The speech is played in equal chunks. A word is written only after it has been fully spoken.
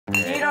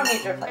don't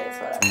need your plates,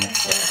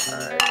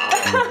 whatever.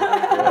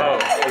 Oh,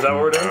 is that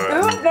what we're doing?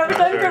 Ooh, I've never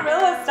done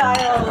gorilla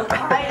style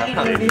pie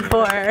eating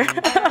before.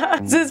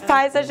 This is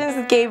Pie Sessions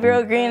with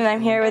Gabriel Green, and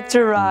I'm here with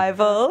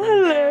Derrival.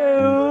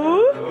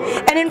 Hello.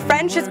 And in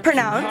French, it's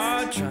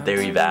pronounced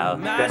Derrival.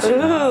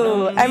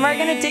 ooh. And we're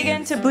gonna dig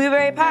into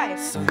blueberry pie.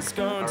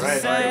 All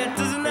right.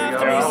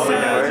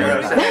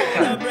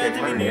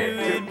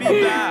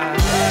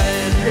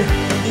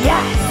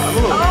 Yes.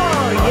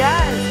 Oh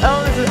yes.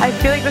 Oh, this is, I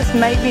feel like this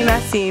might be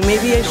messy.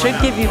 Maybe I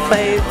should give you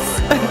plates.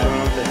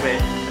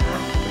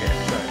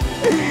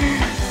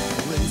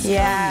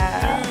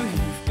 Yeah.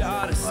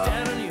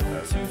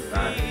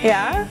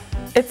 Yeah?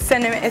 It's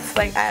cinnamon. It's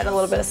like I add a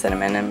little bit of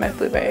cinnamon in my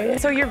blueberry.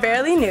 So you're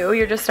fairly new.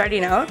 You're just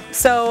starting out.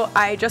 So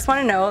I just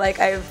want to know, like,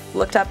 I've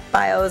looked up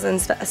bios and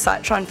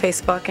such on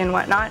Facebook and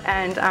whatnot.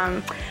 And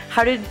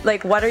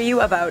what are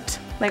you about?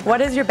 Like,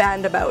 what is your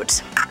band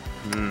about?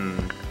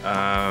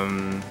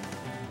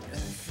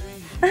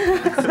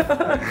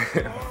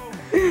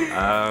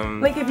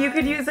 Like, if you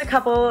could use a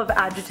couple of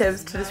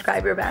adjectives to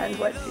describe your band,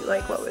 what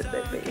would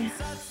it be?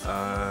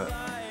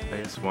 I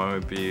guess one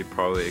would be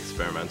probably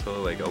experimental.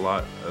 Like a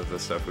lot of the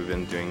stuff we've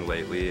been doing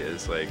lately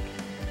is like,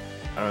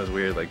 I don't know, it's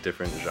weird, like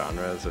different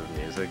genres of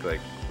music. Like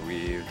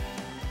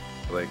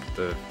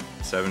the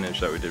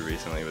 7-inch that we did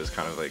recently was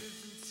kind of like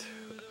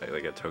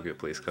a Tokyo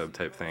Police Club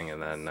type thing,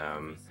 and then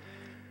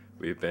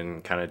we've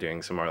been kind of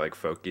doing some more like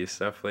folky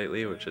stuff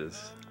lately, which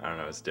is, I don't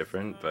know, it's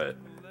different, but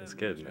it's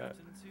good. Yeah.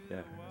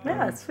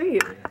 Yeah,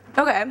 sweet.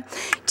 Okay.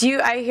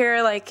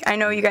 I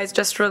know you guys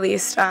just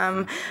released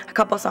a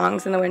couple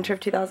songs in the winter of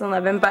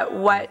 2011,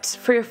 but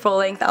for your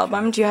full-length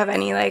album, do you have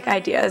any like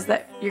ideas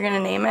that you're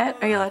gonna name it?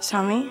 Are you allowed to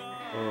tell me?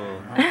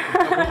 Oh. We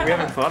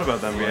haven't thought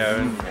about that. We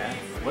haven't.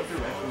 What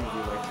direction would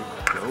you like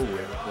to go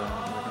with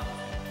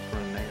for a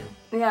name?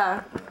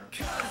 Yeah.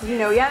 Do you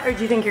know yet, or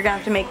do you think you're gonna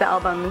have to make the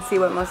album and see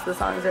what most of the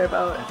songs are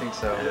about? I think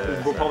so.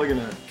 Yeah, we're probably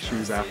gonna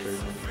choose after,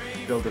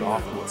 build it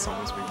off of what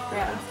songs we.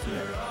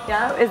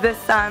 Yeah. Is this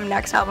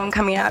next album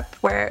coming up?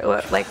 What are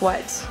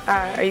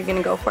you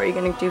gonna go for? Are you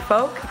gonna do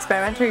folk,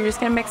 experimental, or are you just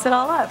gonna mix it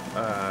all up?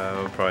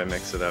 We'll probably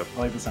mix it up. I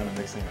like the sound of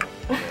mixing it.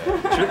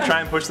 Yeah.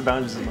 Try and push the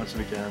boundaries as much as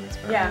we can.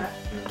 Yeah.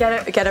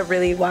 Get a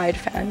really wide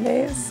fan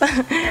base.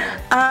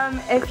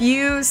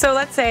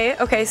 Let's say,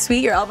 okay,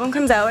 sweet, your album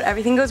comes out,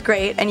 everything goes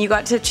great, and you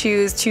got to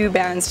choose 2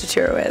 bands to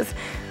tour with.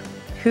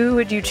 Who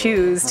would you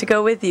choose to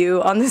go with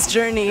you on this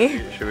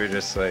journey? Should we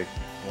just like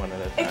one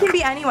at a time? It can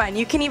be anyone.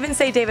 You can even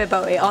say David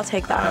Bowie. I'll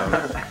take that.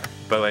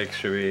 But like,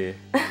 should we?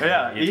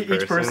 Yeah,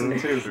 each person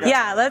too.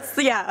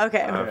 Yeah,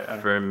 okay.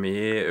 For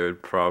me, it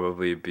would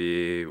probably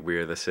be We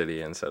Are the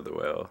City and Said the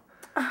Whale.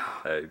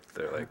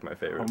 They're like my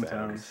favorite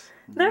bands.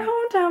 They're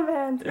hometown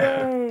bands.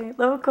 Yeah. Yay,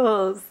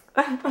 locals.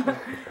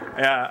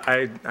 Yeah,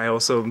 I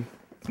also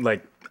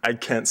like. I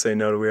can't say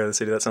no to We Are the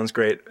City. That sounds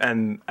great.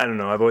 And I don't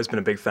know, I've always been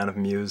a big fan of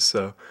Muse,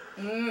 so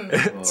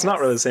it's not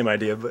really the same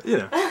idea, but you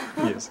know,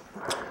 Muse.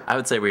 I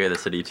would say We Are the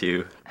City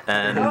too.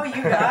 And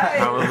you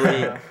guys.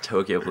 probably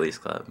Tokyo Police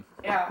Club.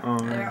 Yeah,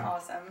 they're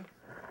awesome.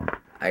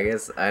 I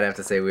guess I'd have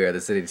to say We Are the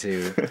City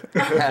too.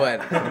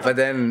 but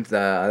then the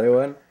other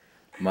one,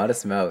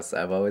 Modest Mouse.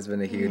 I've always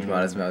been a huge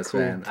Modest Mouse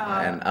fan,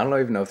 and I don't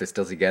even know if they're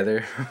still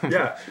together.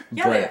 Yeah.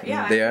 But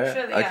they are?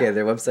 Sure Okay,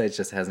 their website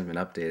just hasn't been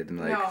updated in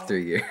like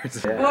 3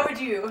 years. Yeah. What would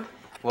you?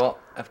 Well,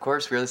 of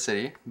course, We're the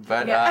City,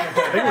 but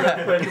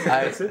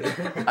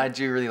I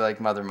do really like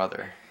Mother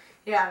Mother.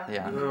 Yeah.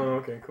 Yeah. Oh,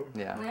 okay, cool.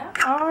 Yeah.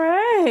 All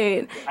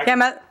right. All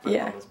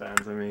those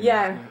bands, I mean.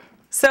 Yeah.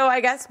 So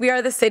I guess We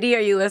Are the City. Are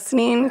you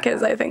listening?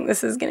 Because I think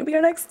this is gonna be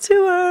our next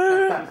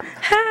tour.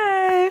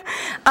 Hey.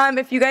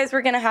 If you guys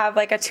were gonna have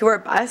like a tour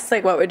bus,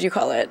 like what would you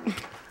call it?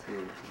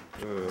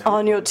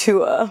 On your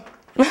tour.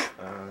 That's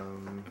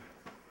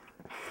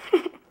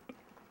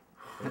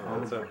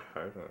a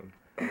hard one.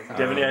 Do you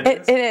have any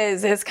ideas? It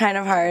is. It's kind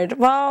of hard.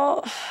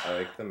 Well. I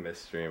like the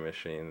Mystery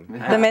Machine.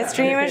 The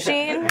Mystery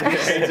Machine.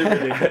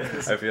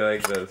 I feel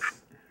like this.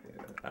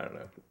 I don't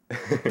know.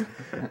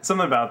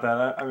 Something about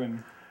that. I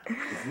mean.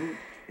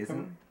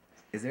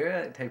 Is there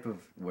a type of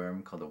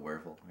worm called a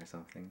wervel or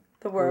something?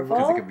 The Because it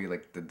Wervel. could be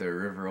like the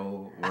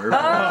Derrival worm.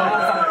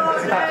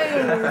 Oh,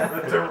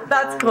 nice.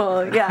 That's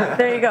cool. Yeah,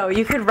 there you go.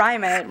 You could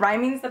rhyme it.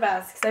 Rhyming's the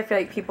best because I feel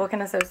like people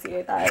can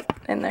associate that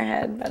in their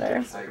head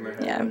better.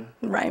 Yeah,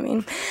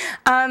 rhyming.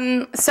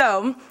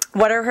 So,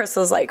 what are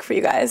rehearsals like for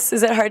you guys?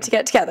 Is it hard to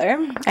get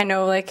together? I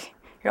know, like,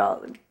 you're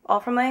all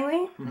from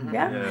Langley.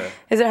 Yeah.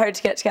 Is it hard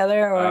to get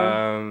together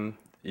or?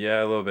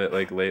 Yeah, a little bit.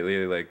 Like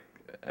lately, like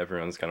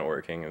everyone's kind of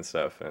working and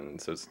stuff, and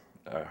so it's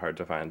hard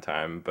to find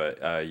time. But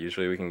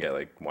usually we can get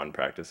like 1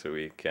 practice a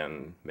week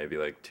and maybe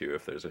like 2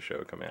 if there's a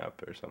show coming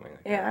up or something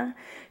like that. Yeah.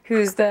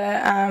 Who's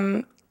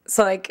the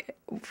so like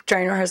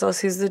during rehearsals,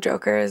 who's the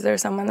joker? Is there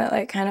someone that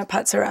like kind of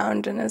putts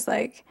around and is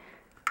like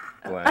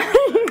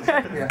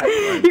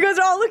Glenn. You guys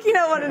are all looking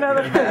at one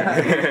another.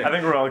 I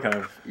think we're all kind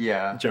of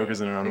Yeah.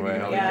 jokers in our own way.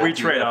 Yeah. We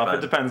trade off.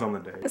 It depends on the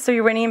day. So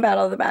you're winning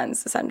Battle of the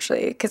Bands,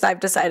 essentially, because I've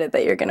decided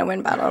that you're going to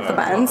win Battle of the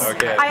Bands.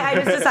 Okay. I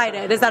just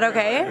decided. Is that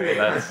okay?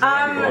 That's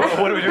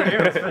What are we doing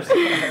here?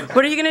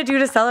 What are you going to do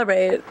to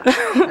celebrate?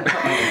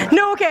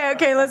 No,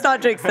 okay, let's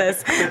not jinx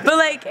this. But,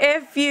 like,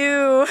 if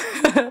you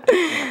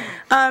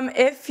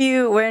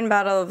win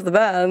Battle of the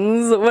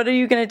Bands, what are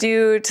you going to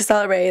do to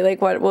celebrate?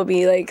 Like, what will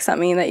be, like,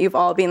 something that you've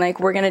all been like,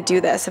 we're going to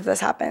do this if this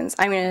happens?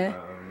 I'm going to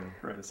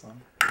Write a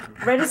song.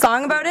 write a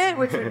song about it,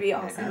 which would be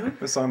awesome.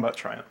 A song about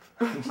triumph.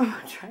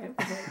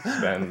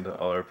 spend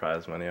all our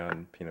prize money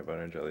on peanut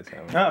butter and jelly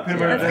sandwich. Ah, peanut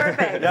butter. That's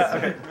perfect. Yeah,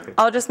 okay.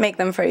 I'll just make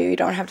them for you. You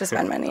don't have to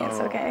spend money. It's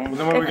okay. Well,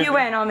 then what are we If you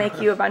gonna win, I'll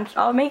make you a bunch.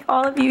 I'll make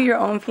all of you your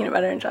own peanut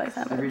butter and jelly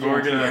sandwich.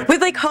 We're gonna. With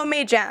like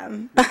homemade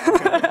jam.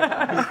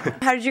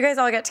 How did you guys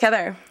all get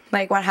together?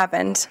 Like what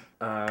happened?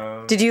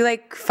 Did you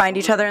like find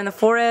each other in the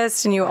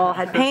forest and you all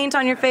had paint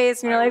on your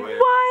face and you're like,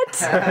 what?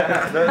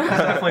 That's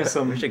definitely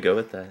some. We should go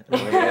with that.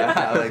 Yeah,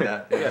 I like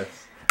that. Yeah.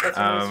 That's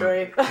my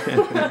story.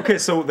 Okay,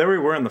 so there we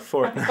were in the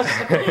fort. No,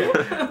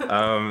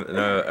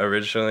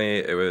 originally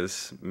it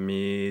was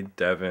me,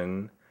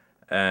 Devin,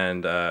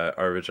 and our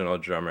original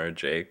drummer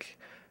Jake,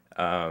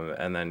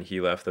 and then he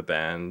left the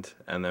band,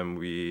 and then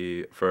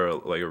we for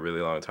like a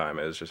really long time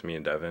it was just me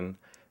and Devin,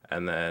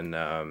 and then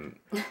And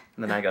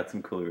then I got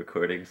some cool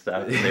recording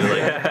stuff. And they were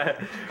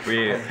like,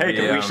 we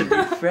we should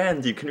be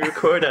friends. You can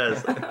record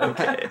us.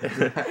 Okay.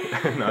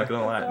 not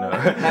gonna lie, no.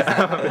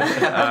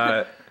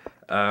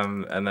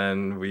 And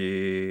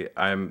then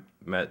I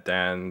met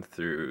Dan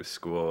through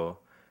school,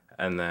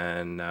 and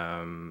then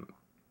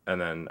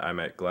I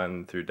met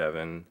Glenn through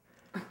Devin,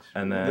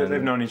 and then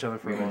They've known each other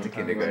for a long time.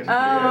 Kindergarten.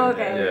 Oh,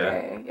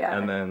 okay, yeah.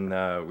 and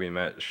then we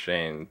met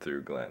Shane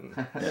through Glenn.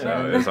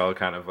 So it was all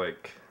kind of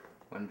like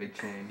One big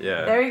chain.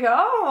 yeah. There you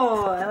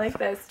go. I like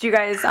this. Do you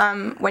guys,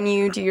 when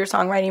you do your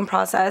songwriting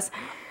process,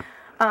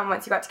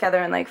 once you got together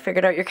and like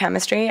figured out your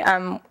chemistry,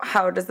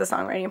 how does the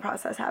songwriting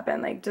process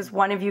happen? Like, does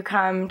one of you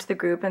come to the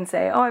group and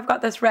say, "Oh, I've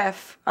got this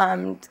riff.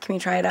 Can we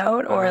try it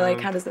out?" Or like,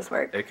 how does this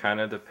work? It kind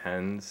of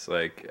depends.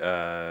 Like,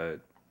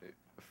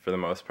 for the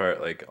most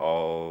part, like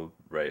I'll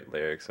write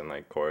lyrics and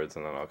like chords,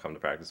 and then I'll come to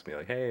practice and be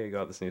like, "Hey, I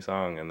got this new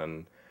song," and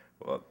then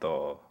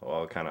they'll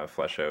all kind of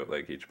flesh out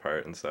like each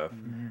part and stuff.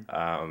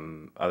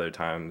 Other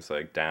times,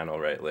 like Dan will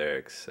write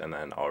lyrics, and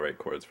then I'll write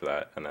chords for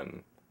that, and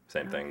then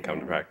same thing, come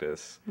to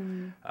practice.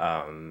 And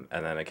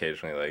then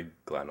occasionally, like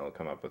Glenn will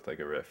come up with like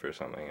a riff or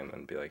something, and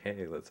then be like,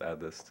 "Hey, let's add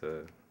this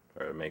to."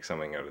 Or make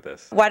something out of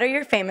this. What are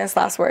your famous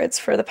last words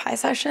for the pie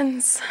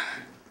sessions?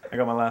 I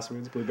got my last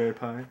words. Blueberry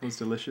pie. It was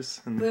delicious.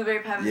 And Blueberry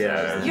pie.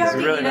 Yeah, You have to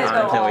it's really eat it nice.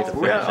 though. Can't wait to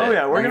all. finish oh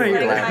yeah, we're gonna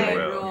eat Like it.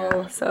 my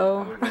rule,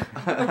 so.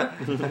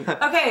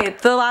 Okay,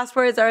 the last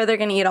words are they're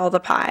gonna eat all the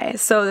pie.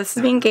 So this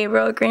has been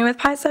Gabriel agreeing with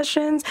Pie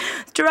Sessions.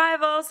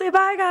 Derrival, say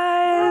bye,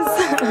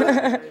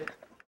 guys.